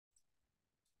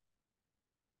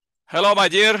Hello, my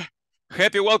dear.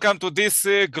 Happy welcome to this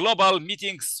global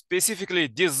meeting specifically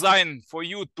designed for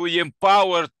you to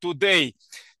empower today.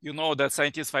 You know that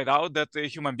scientists find out that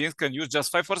human beings can use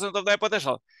just 5% of their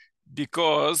potential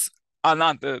because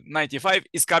another 95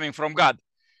 is coming from God.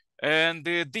 And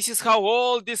this is how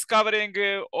all discovering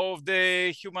of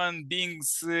the human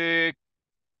beings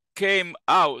came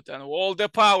out, and all the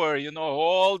power,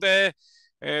 all the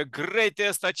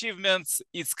greatest achievements,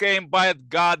 it came by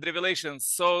God revelation.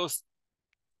 So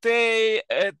stay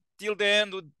till the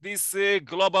end with this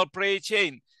global prayer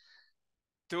chain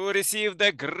to receive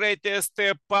the greatest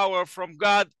power from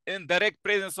God and direct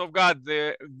presence of God.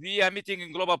 We are meeting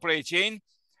in global prayer chain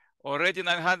already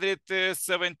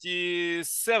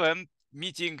 977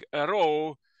 meeting a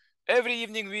row. Every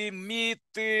evening we meet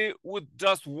with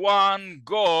just one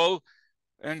goal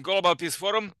and Global Peace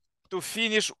Forum to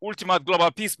finish ultimate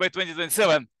global peace by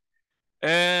 2027.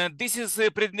 And this is a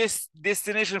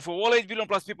destination for all 8 billion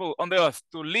plus people on the earth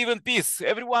to live in peace.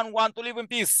 Everyone wants to live in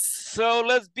peace. So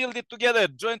let's build it together,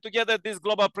 join together this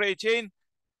global prayer chain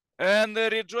and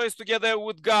rejoice together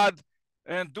with God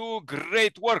and do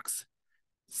great works.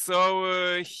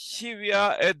 So here we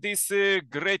are at this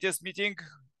greatest meeting.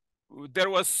 There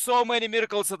were so many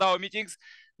miracles at our meetings.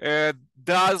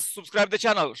 Does subscribe the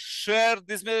channel, share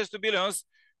this message to billions,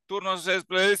 turn on this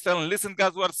playlist and listen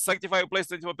God's words, sanctify your place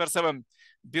 24/7.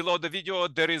 Below the video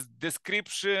there is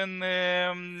description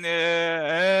and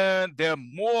the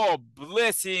more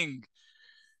blessing,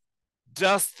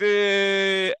 just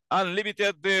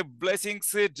unlimited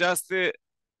blessings, just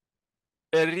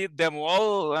read them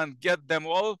all and get them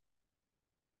all.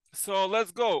 So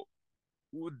let's go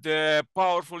with the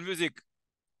powerful music,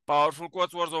 powerful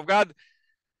quotes, words of God,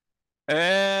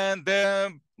 and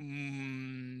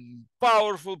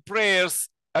powerful prayers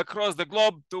across the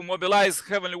globe to mobilize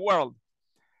heavenly world.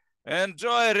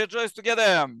 Enjoy, rejoice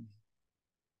together.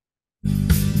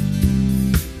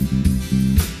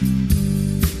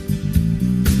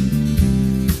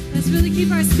 Let's really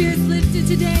keep our spirits lifted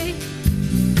today.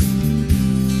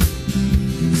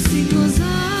 Sing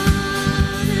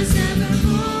hosannas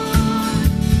evermore.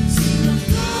 Sing of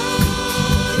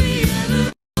glory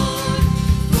evermore.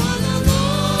 For the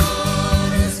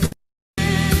Lord is good.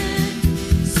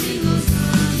 Sing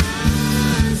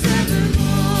hosannas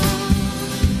evermore.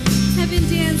 Heaven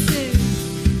dances.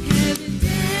 Heaven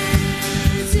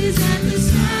dances at the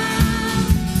sound.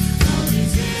 All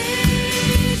these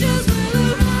angels will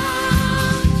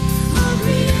around. All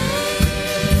creation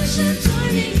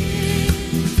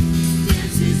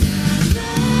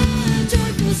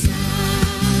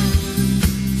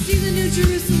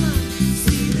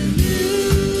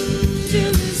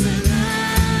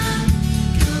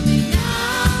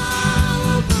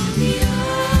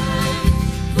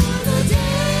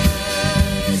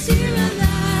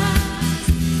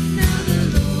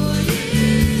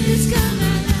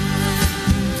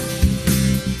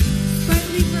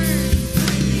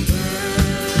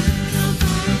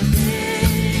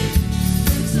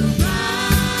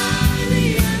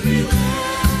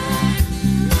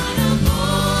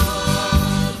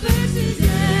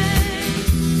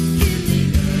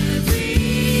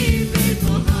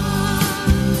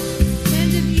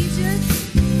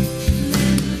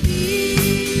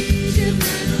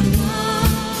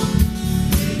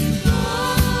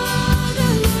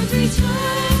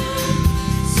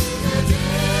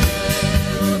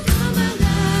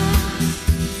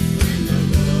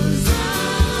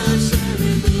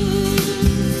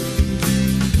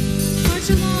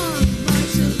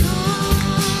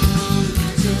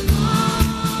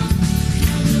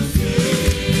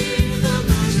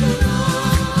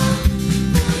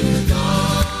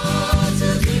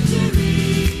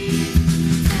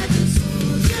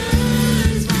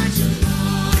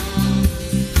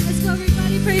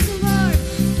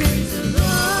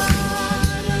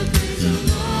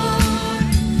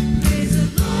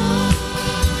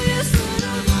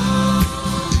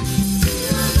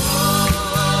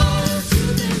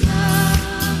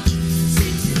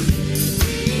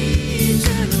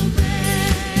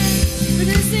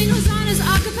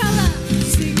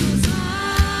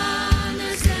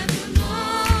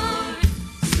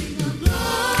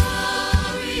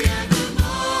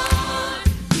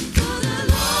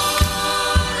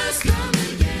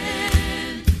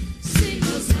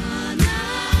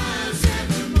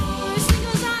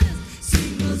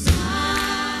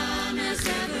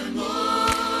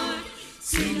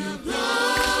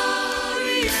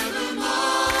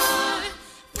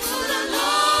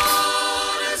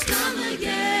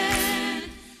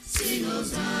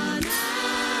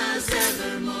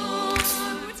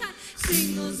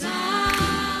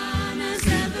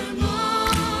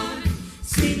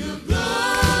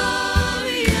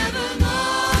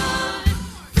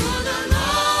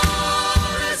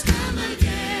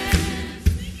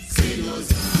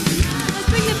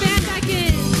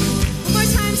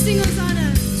sing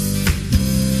Hosanna.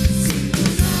 Sing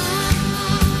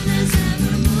hosannas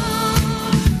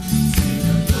evermore. Sing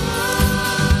the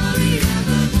glory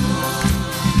evermore.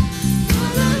 For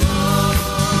the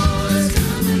Lord has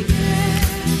come again.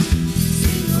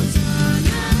 Sing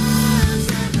hosannas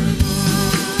evermore.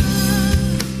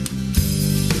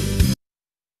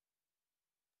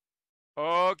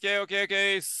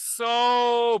 Okay.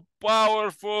 So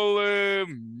powerful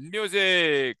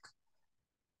music.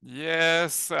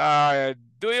 Yes.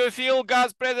 Do you feel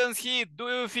God's presence here? Do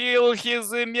you feel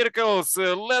His miracles?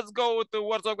 Let's go with the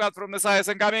words of God from Messiah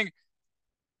and coming.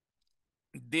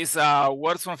 These are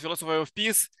words from philosophy of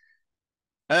peace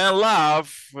and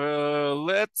love.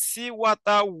 Let's see what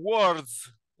are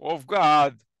words of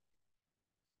God.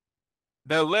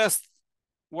 The last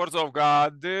words of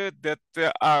God that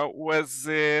was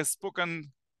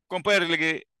spoken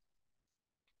comparatively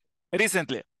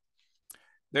recently.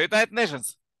 The United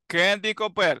Nations can be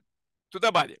compared to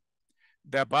the body.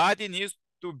 The body needs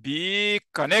to be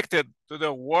connected to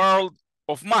the world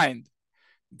of mind.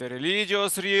 The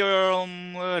religious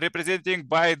realm representing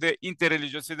by the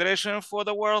Interreligious Federation for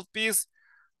the World Peace.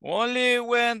 Only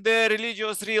when the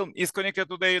religious realm is connected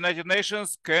to the United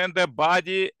Nations can the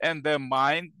body and the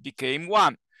mind become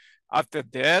one. After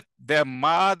that, the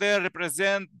mother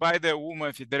represented by the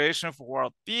Women Federation for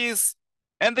World Peace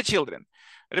and the children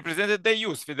represented the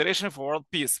Youth Federation for World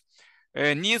Peace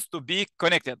needs to be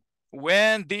connected.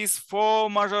 When these four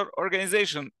major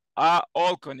organizations are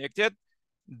all connected,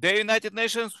 the United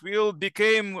Nations will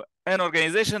become an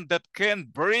organization that can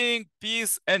bring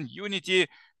peace and unity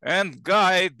and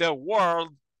guide the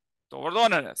world toward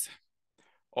honest.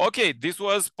 Okay, this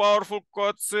was powerful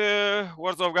quotes,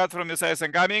 words of God from Messiah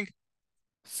and coming.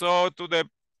 So to the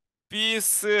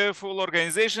peaceful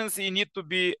organizations, you need to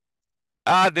be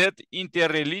added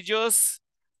interreligious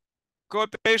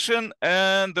cooperation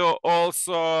and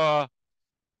also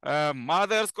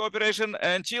mothers cooperation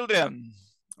and children.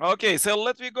 Okay, so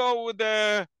let me go with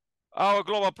our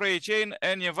global prayer chain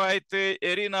and invite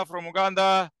Irina from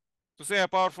Uganda to say a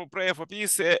powerful prayer for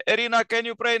peace. Irina, can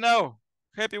you pray now?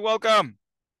 Happy welcome.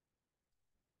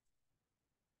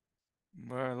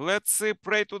 Let's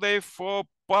pray today for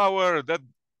power that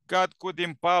God could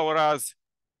empower us.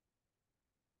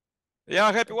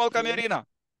 Yeah, happy welcome, Irina.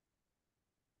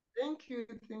 Thank you.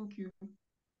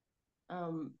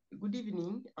 Good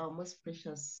evening, our most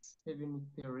precious heavenly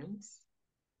parents.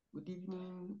 Good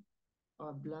evening,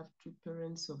 our beloved two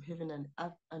parents of heaven and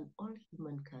earth and all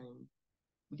humankind.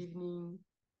 Good evening,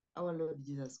 our Lord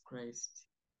Jesus Christ.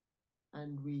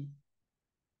 And we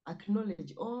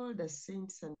acknowledge all the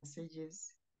saints and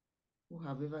sages who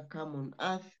have ever come on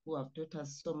earth, who have taught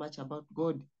us so much about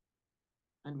God.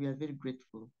 And we are very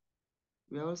grateful.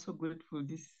 We are also grateful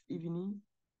this evening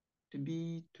to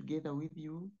be together with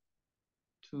you,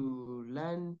 to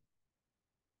learn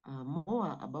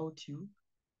more about you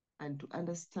and to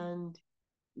understand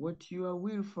what your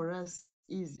will for us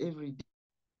is every day.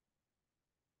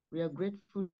 We are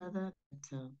grateful, Father,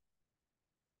 that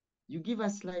you give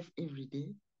us life every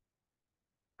day,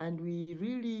 and we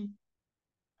really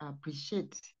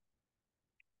appreciate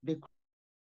the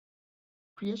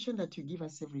creation that you give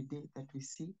us every day, that we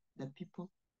see, the people,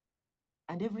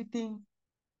 and everything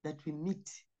that we meet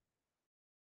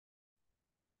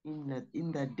in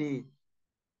the day.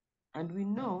 And we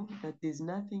know that there's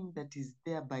nothing that is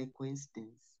there by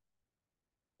coincidence.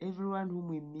 Everyone whom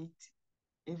we meet,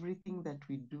 everything that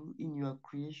we do in your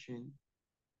creation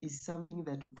is something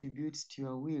that contributes to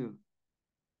your will.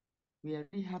 We are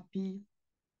really happy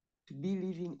to be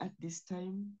living at this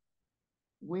time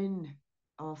when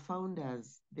our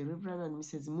founders, the Reverend and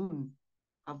Mrs. Moon,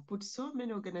 have put so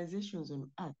many organizations on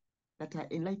earth that are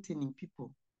enlightening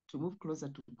people to move closer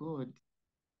to God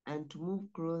and to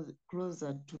move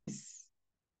closer to peace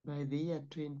by the year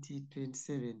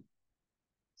 2027.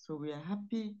 So we are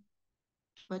happy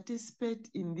to participate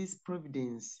in this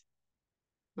providence,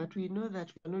 but we know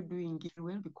that we are not doing it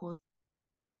well because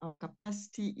our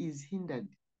capacity is hindered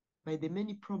by the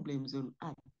many problems on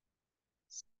earth.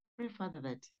 So pray, Father,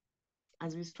 that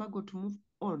as we struggle to move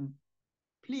on,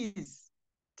 please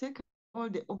take all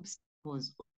the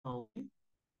obstacles of our way,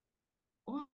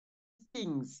 all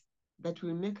things that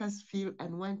will make us feel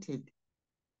unwanted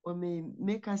or may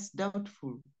make us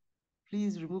doubtful.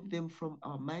 Please remove them from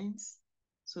our minds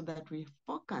so that we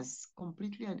focus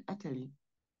completely and utterly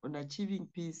on achieving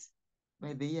peace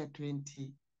by the year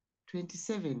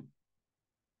 2027.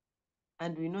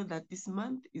 And we know that this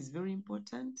month is very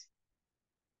important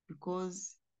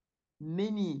because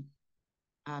many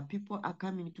people are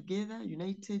coming together,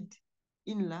 united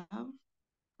in love,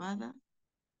 Father,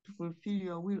 to fulfill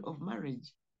your will of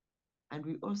marriage. And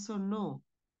we also know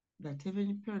that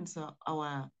Heavenly Parents,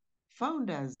 our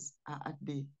founders, are at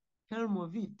the helm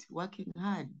of it, working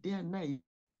hard day and night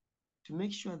to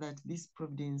make sure that this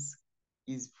providence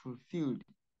is fulfilled.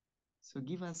 So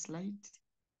give us light,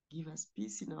 give us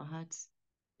peace in our hearts.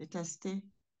 Let us stay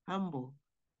humble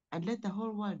and let the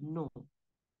whole world know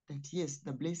that yes,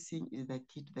 the blessing is the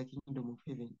key to the kingdom of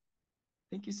heaven.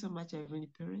 Thank you so much, Heavenly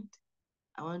Parent.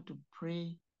 I want to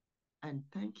pray and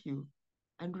thank you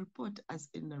and report as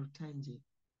Edna Rutanje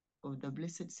of the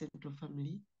Blessed Central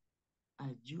Family.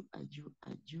 Aju, aju,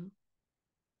 aju.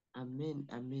 Amen,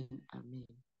 amen, amen.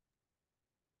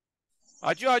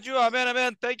 Aju, amen,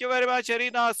 amen. Thank you very much,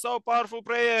 Irina. So powerful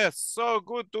prayer. So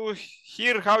good to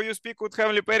hear how you speak with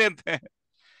Heavenly Parent.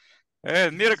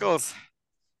 Miracles.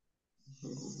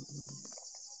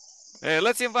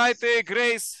 Let's invite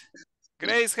Grace.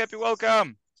 Grace, happy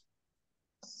welcome.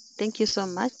 Thank you so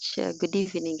much. Good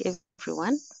evening,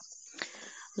 everyone.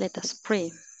 Let us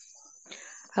pray.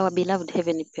 Our beloved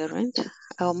Heavenly Parent,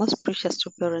 our most precious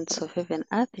two parents of heaven,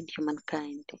 earth, and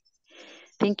humankind.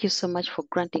 Thank you so much for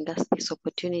granting us this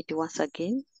opportunity once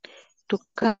again to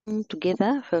come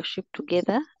together, fellowship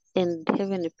together, and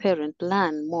Heavenly Parent,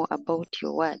 learn more about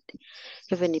your word.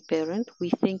 Heavenly Parent, we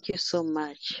thank you so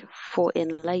much for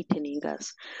enlightening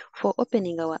us, for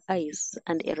opening our eyes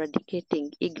and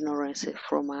eradicating ignorance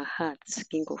from our hearts,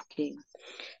 King of Kings.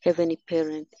 Heavenly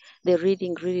Parent, the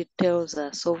reading really tells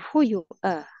us of who you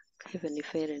are, Heavenly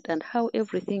Parent, and how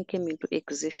everything came into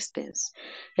existence.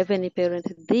 Heavenly Parent,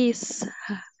 this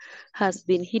has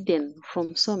been hidden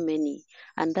from so many,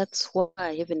 and that's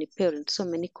why, Heavenly Parent, so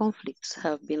many conflicts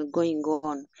have been going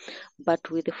on. But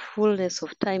with the fullness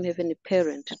of time, Heavenly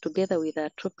Parent, together with our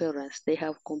true parents, they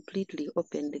have completely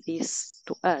opened this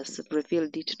to us,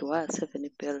 revealed it to us,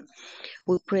 Heavenly Parent.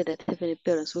 We pray that, Heavenly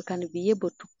Parents, we can be able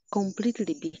to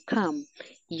completely become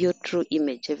your true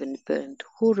image, Heavenly Parent,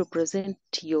 who represent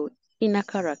your inner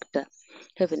character,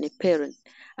 Heavenly Parent,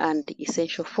 and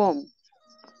essential form,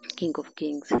 King of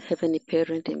Kings, Heavenly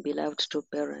Parent, and beloved two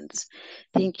parents.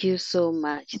 Thank you so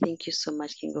much. Thank you so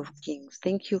much, King of Kings.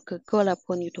 Thank you. Call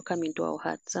upon you to come into our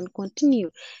hearts and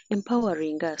continue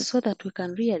empowering us so that we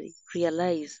can really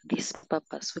realize this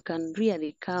purpose. We can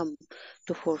really come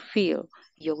to fulfill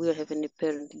your will, Heavenly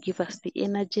Parent. Give us the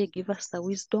energy, give us the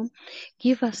wisdom,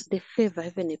 give us the favor,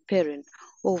 Heavenly Parent,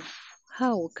 of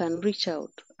how we can reach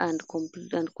out and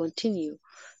continue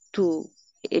to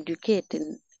educate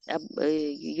and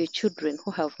your children who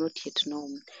have not yet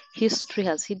known. History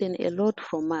has hidden a lot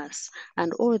from us,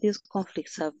 and all these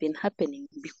conflicts have been happening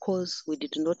because we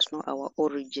did not know our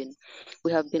origin.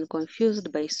 We have been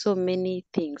confused by so many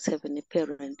things, Heavenly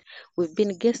Parent. We've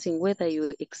been guessing whether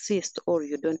you exist or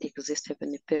you don't exist,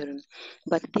 Heavenly Parent.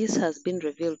 But this has been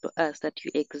revealed to us that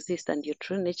you exist, and your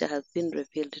true nature has been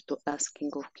revealed to us,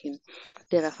 King of Kings.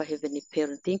 Therefore, Heavenly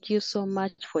Parent, thank you so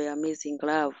much for your amazing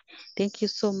love. Thank you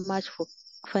so much for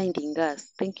finding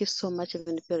us. Thank you so much,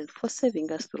 Heavenly Parent, for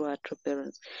saving us through our true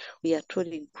parents. We are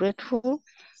truly grateful.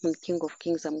 And King of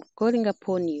Kings, I'm calling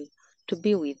upon you to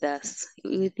be with us,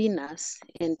 within us,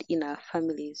 and in our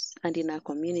families, and in our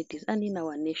communities, and in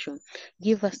our nation.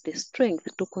 Give us the strength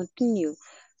to continue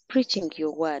preaching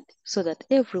your word so that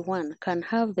everyone can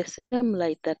have the same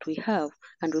light that we have,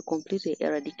 and we completely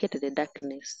eradicate the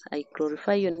darkness. I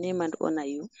glorify your name and honor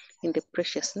you. In the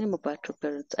precious name of our true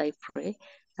parents, I pray.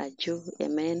 Aju,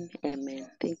 amen, amen.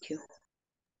 Thank you.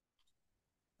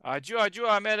 Aju,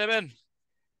 amen, amen.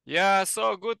 Yeah,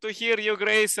 so good to hear you,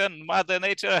 Grace, and Mother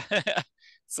Nature.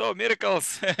 So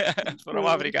miracles from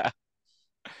Africa.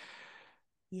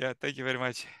 Yeah, thank you very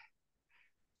much.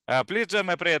 Please join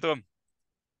my prayer too.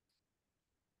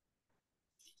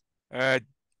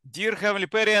 Dear Heavenly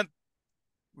Parent,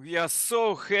 we are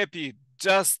so happy,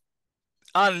 just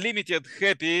unlimited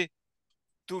happy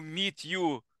to meet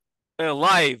you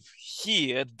alive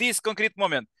here at this concrete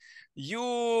moment.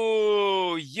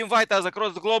 You invite us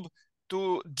across the globe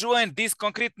to join this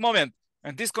concrete moment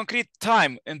and this concrete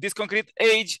time and this concrete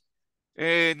age.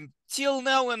 Till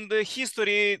now in the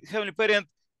history, Heavenly Parent,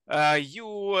 you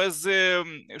was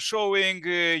showing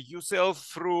yourself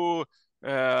through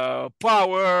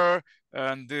power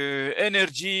and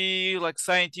energy, like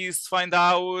scientists find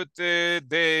out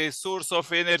the source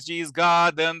of energy is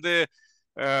God, and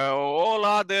all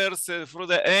others through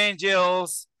the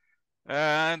angels,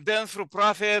 and then through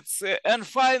prophets. And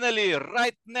finally,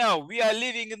 right now, we are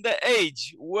living in the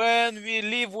age when we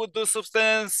live with the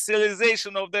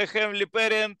substantialization of the Heavenly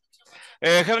Parent,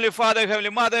 Heavenly Father, Heavenly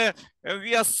Mother, and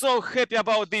we are so happy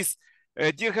about this.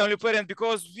 dear Heavenly Parent,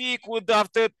 because we could,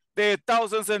 after the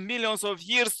thousands and millions of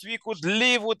years, we could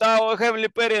live with our Heavenly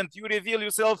Parent. You reveal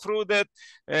yourself through that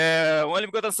only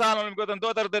begotten Son, only begotten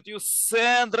daughter that you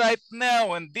send right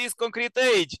now in this concrete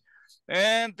age.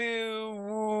 And they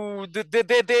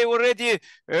already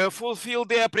fulfilled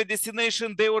their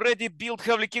predestination. They already built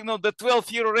Heavenly Kingdom, the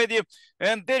 12th year already.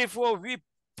 And therefore, we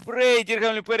pray, dear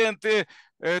Heavenly Parent,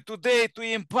 today to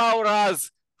empower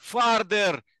us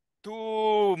further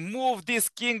to move this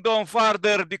kingdom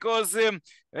further, because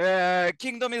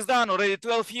kingdom is done already.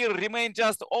 12 years remain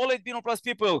just all 8 billion plus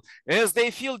people as they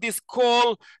feel this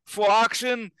call for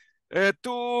action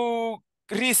to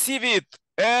receive it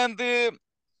and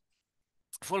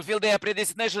fulfill their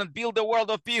predestination, build a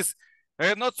world of peace.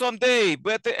 Not someday,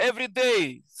 but every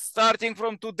day, starting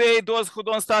from today, those who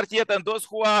don't start yet and those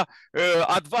who are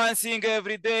advancing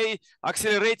every day,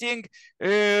 accelerating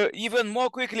even more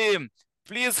quickly.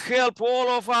 Please help all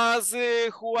of us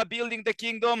who are building the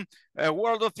kingdom,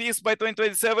 world of peace by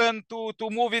 2027 to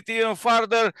move it even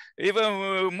further,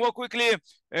 even more quickly,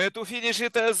 to finish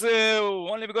it as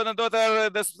only begotten daughter,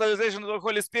 the socialization of the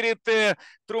Holy Spirit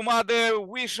through Mother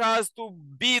wish us to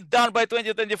be done by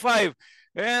 2025.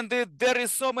 And there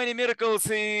is so many miracles.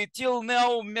 Till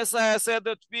now, Messiah said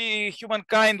that we,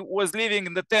 humankind, was living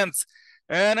in the tents.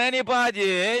 And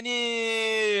anybody,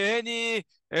 any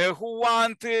who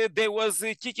want, they was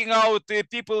kicking out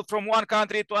people from one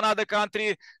country to another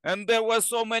country, and there was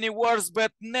so many wars.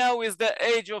 But now is the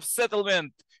age of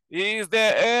settlement. Is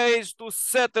the age to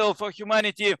settle for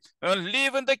humanity and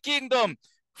live in the kingdom,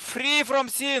 free from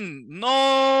sin,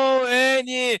 no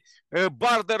any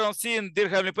border on sin, dear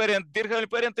Heavenly Parent. Dear Heavenly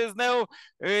Parent is now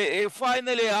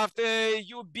finally, after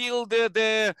you build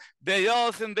the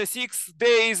earth in the 6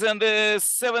 days and the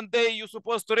 7th day you're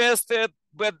supposed to rest,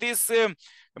 but this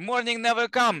morning never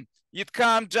come. It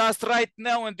comes just right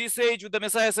now in this age with the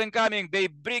Messiah son coming. They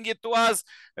bring it to us,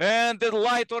 and the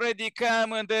light already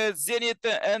come in the zenith,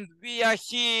 and we are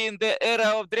here in the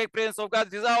era of direct presence of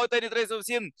God without any trace of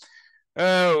sin.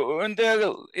 In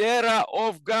the era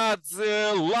of God's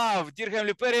love, dear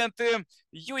Heavenly Parent,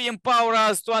 you empower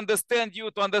us to understand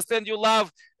you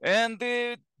love, and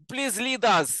please lead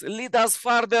us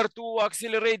further to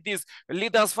accelerate this,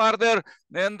 lead us further,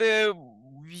 and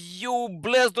you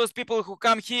bless those people who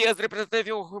come here as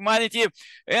representative of humanity.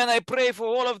 And I pray for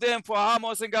all of them, for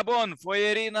Amos in Gabon, for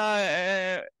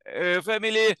Irina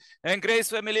family and Grace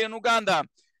family in Uganda.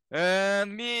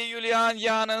 And me, Julian,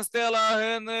 Jan, and Stella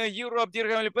in Europe, dear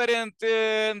Heavenly Parent.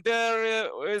 And there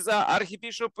is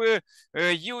Archbishop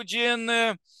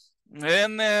Eugene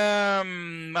in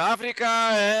Africa,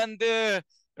 and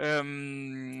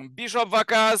Bishop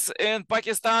Vakas in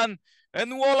Pakistan,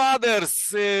 and all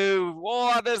others,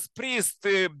 priests,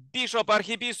 bishop,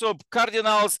 archbishop,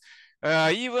 cardinals,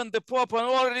 even the Pope and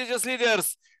all religious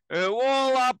leaders.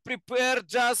 All are prepared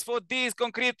just for this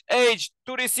concrete age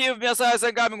to receive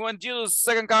Messiah coming. When Jesus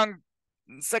second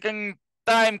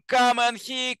time come, and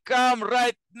he come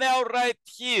right now, right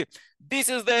here. This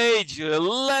is the age.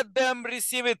 Let them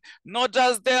receive it. Not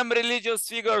just them religious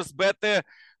figures, but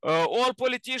all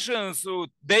politicians.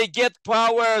 They get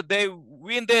power, they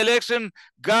win the election.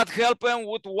 God help them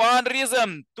with one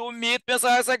reason: to meet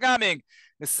Messiah coming.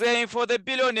 Same for the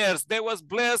billionaires. They was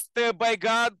blessed by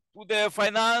God to the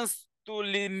finance to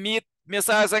meet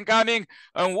Messiah coming,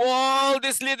 and all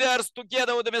these leaders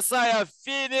together with the Messiah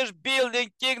finish building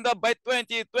kingdom by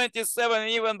 2027,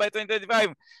 even by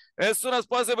 2025. As soon as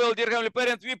possible, dear Heavenly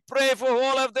Parent, we pray for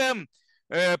all of them.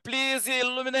 Please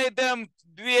illuminate them.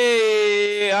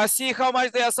 We see how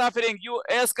much they are suffering. You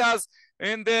ask us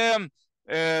in the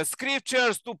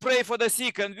scriptures to pray for the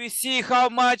sick, and we see how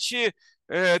much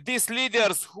these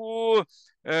leaders who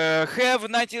have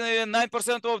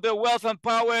 99% of the wealth and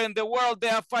power in the world, they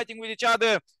are fighting with each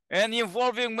other and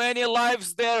involving many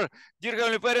lives there. Dear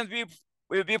Heavenly Parent,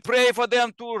 we pray for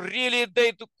them to really,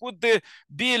 could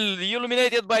be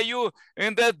illuminated by you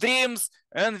in the dreams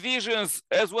and visions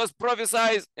as was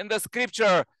prophesied in the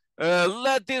scripture.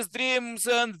 Let these dreams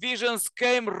and visions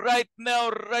come right now,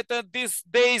 right at these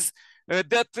days,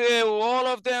 that all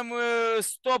of them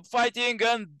stop fighting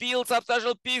and build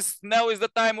substantial peace. Now is the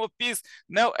time of peace.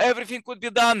 Now everything could be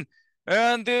done.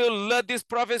 And let this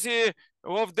prophecy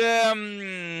of the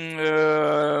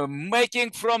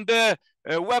making from the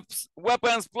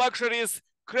weapons, luxuries,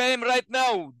 claim right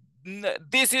now.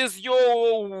 This is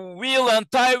your will, and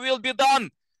thy will be done.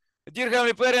 Dear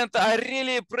Heavenly Parent, I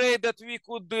really pray that we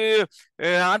could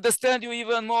understand you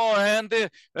even more, and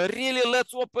really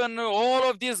let's open all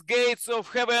of these gates of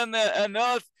heaven and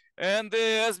earth, and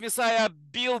as Messiah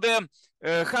build a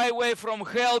highway from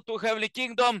hell to heavenly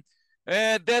kingdom.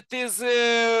 that is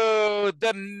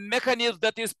the mechanism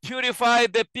that is purify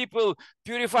the people,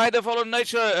 purify the fallen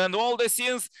nature and all the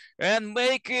sins, and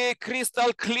make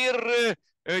crystal clear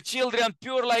children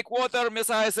pure like water.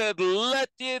 Messiah said, let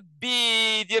it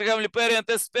be, dear Heavenly Parent,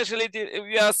 especially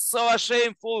we are so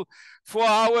shameful for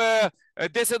our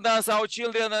descendants, our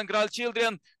children and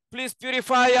grandchildren. Please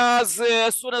purify us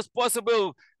as soon as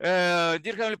possible. Dear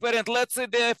Heavenly Parent, let's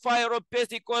the fire of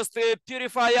Pentecost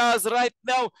purify us right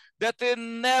now, that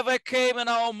never came in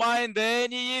our mind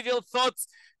any evil thoughts,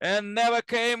 and never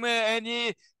came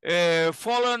any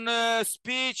fallen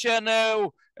speech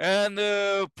and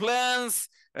plans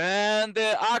and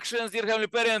actions. Dear Heavenly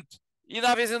Parent,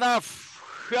 enough is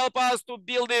enough. Help us to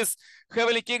build this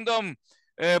heavenly kingdom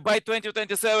by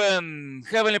 2027.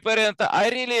 Heavenly Parent, I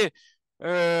really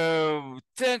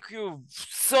thank you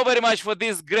so very much for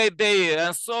this great day,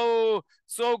 and so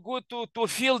good to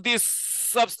feel this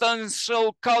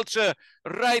substantial culture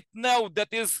right now that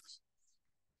is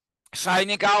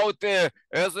shining out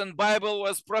as in Bible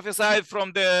was prophesied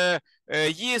from the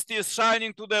east is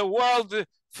shining to the world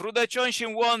through the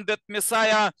Chonshin one, that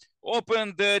Messiah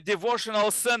opened the devotional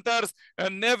centers,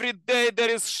 and every day there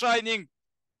is shining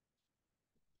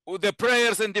the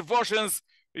prayers and devotions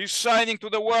is shining to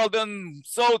the world, and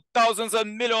so thousands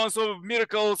and millions of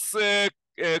miracles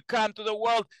come to the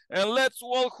world. And let's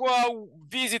all who are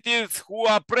visited, who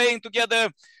are praying together,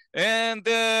 and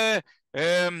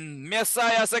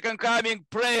Messiah second coming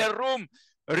prayer room,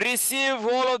 receive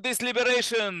all of this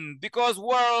liberation, because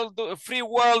free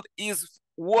world is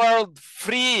world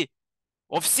free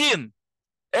of sin,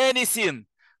 any sin.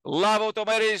 Love, auto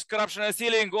marriage, corruption, and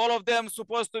stealing, all of them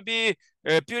supposed to be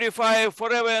purified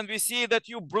forever. And we see that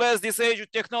you bless this age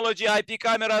with technology, IP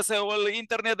cameras, well,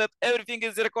 internet, that everything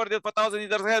is recorded for 1,000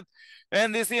 years ahead,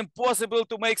 and it's impossible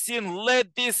to make sin.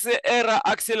 Let this era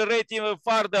accelerate even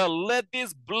further. Let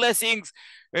these blessings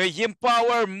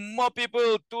empower more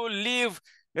people to live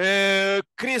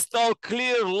crystal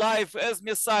clear life as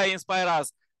Messiah inspire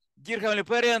us. Dear Heavenly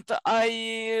Parent,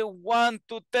 I want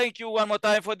to thank you one more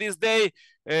time for this day.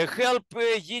 Help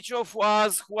each of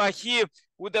us who are here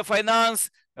with the finance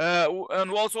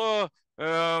and also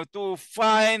to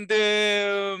find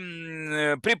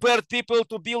prepared people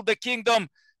to build the kingdom,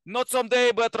 not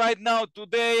someday, but right now,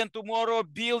 today and tomorrow.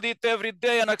 Build it every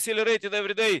day and accelerate it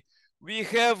every day. We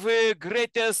have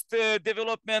greatest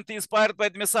development inspired by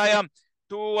the Messiah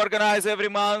to organize every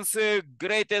month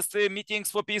greatest meetings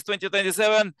for Peace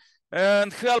 2027,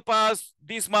 and help us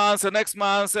this month and next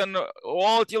month and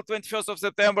all till 21st of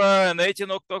September and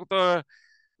 18th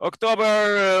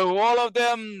October, all of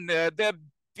them, the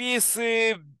peace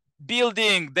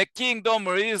building, the kingdom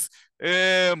is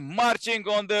marching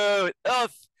on the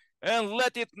earth, and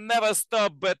let it never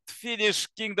stop, but finish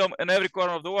kingdom in every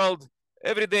corner of the world,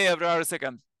 every day, every hour,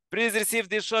 second. Please receive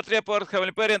this short report.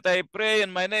 Heavenly Parent, I pray in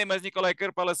my name as Nikolai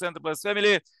Kirpala, Center Plus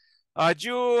Family.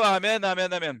 Adieu. Amen,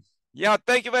 amen, amen. Yeah,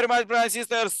 thank you very much, brothers and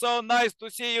sisters. So nice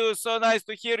to see you. So nice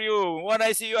to hear you. When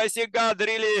I see you, I see God,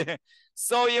 really.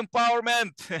 So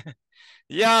empowerment.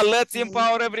 Yeah, let's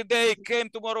empower every day. Came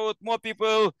tomorrow with more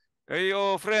people,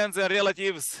 your friends and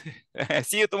relatives.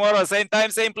 See you tomorrow, same time,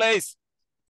 same place.